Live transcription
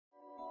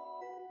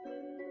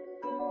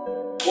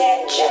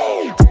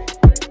Gentrification.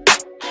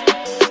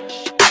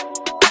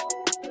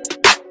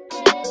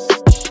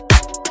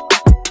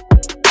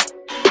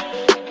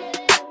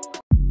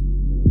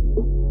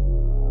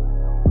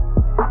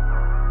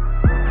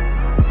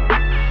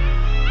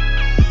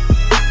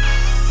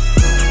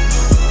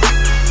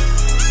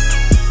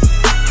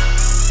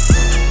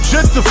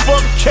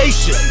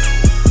 Gentrification,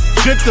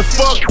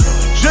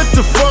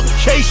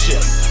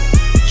 gentrification,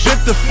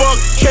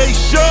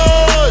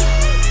 gentrification,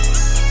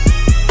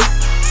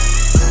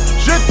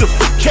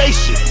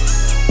 gentrification,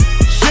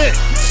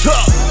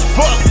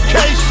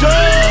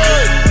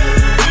 gentrification.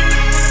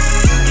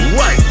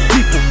 White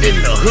people in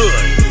the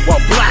hood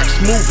while blacks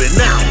moving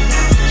out.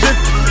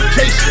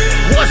 Gentrification,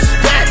 what's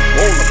that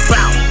all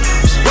about?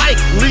 Spike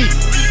Lee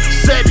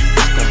said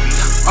it's gonna be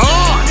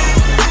hard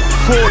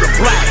for the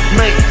black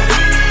man.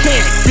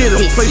 Can't get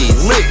a place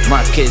to live.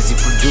 Marquez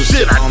producer.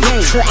 Shit I don't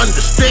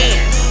understand.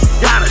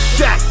 Gotta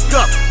shack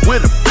up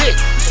with a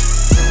bitch.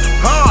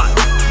 Hard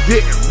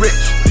getting rich.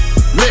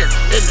 Live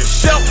in the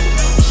shelter.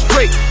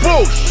 Straight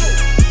bullshit.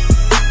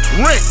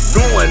 Rent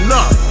going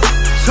up.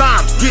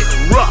 Times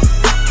getting rough.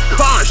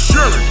 Car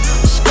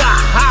insurance sky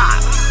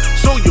high.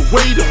 So you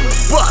wait on the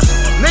bus.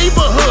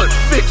 Neighborhood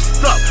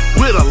fixed up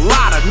with a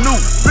lot of new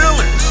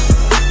villains.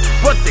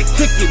 But they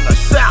kicking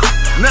us out.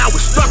 Now we're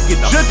stuck in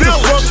the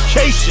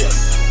gentrification.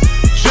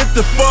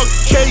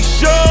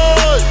 Gentrification,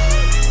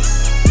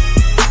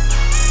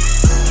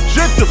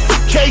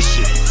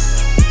 gentrification,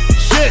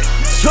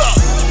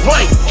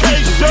 gentrification.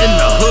 In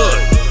the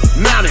hood,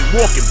 now they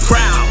walking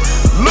proud,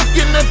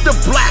 looking at the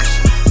blacks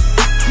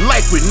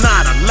like we're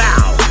not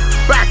allowed.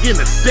 Back in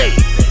the day,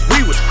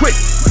 we was quick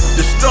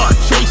to start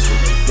chasing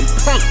them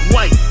punk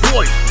white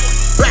boys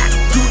back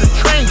to the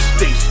train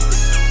station.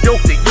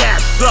 Yoke the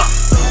gas up,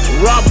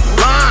 rob a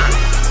line,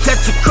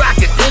 catch a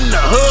cracker in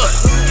the hood.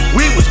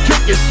 We was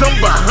kicking some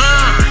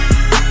behind.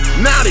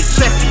 Now they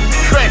checking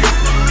credit,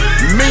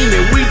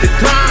 meaning we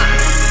decline.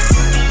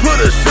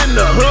 Put us in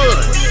the hood,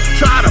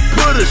 try to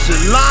put us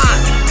in line.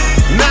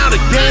 Now the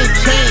game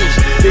changed,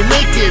 they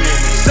make it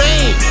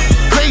insane.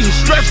 Crazy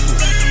stressful,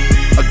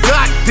 a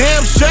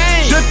goddamn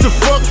shame.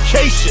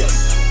 Gentrification,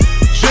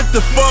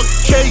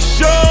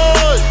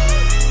 gentrification,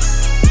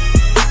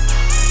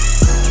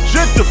 gentrification,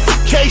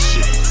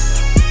 gentrification.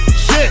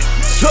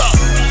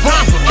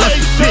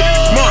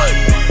 Smart.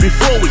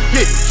 Before we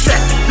get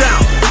checked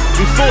out,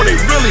 before they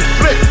really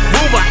flip,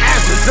 move our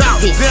asses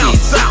out, down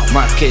south.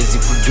 Marquez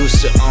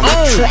producer on the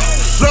track.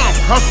 Some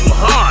hustle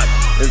hard,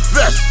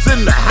 invest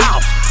in the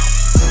house.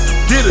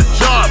 Get a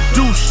job,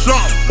 do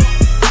something.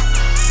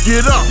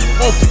 Get up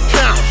off the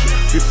couch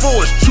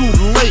before it's too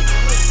late.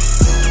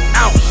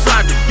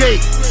 Outside the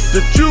gate, the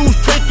Jews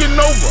taking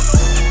over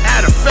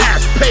at a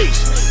fast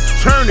pace.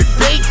 Turning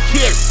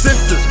daycare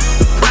centers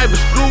to private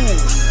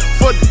schools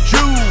for the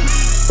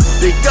Jews.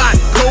 They got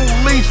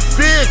police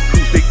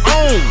vehicles they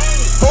own,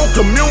 whole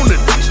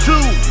communities too.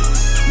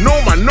 No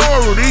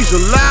minorities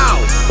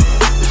allowed.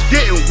 It's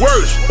getting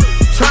worse.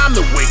 Time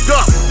to wake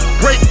up,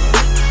 break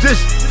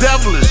this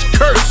devilish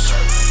curse.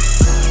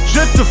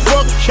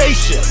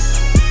 Gentrification,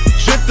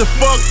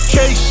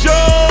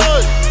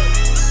 gentrification.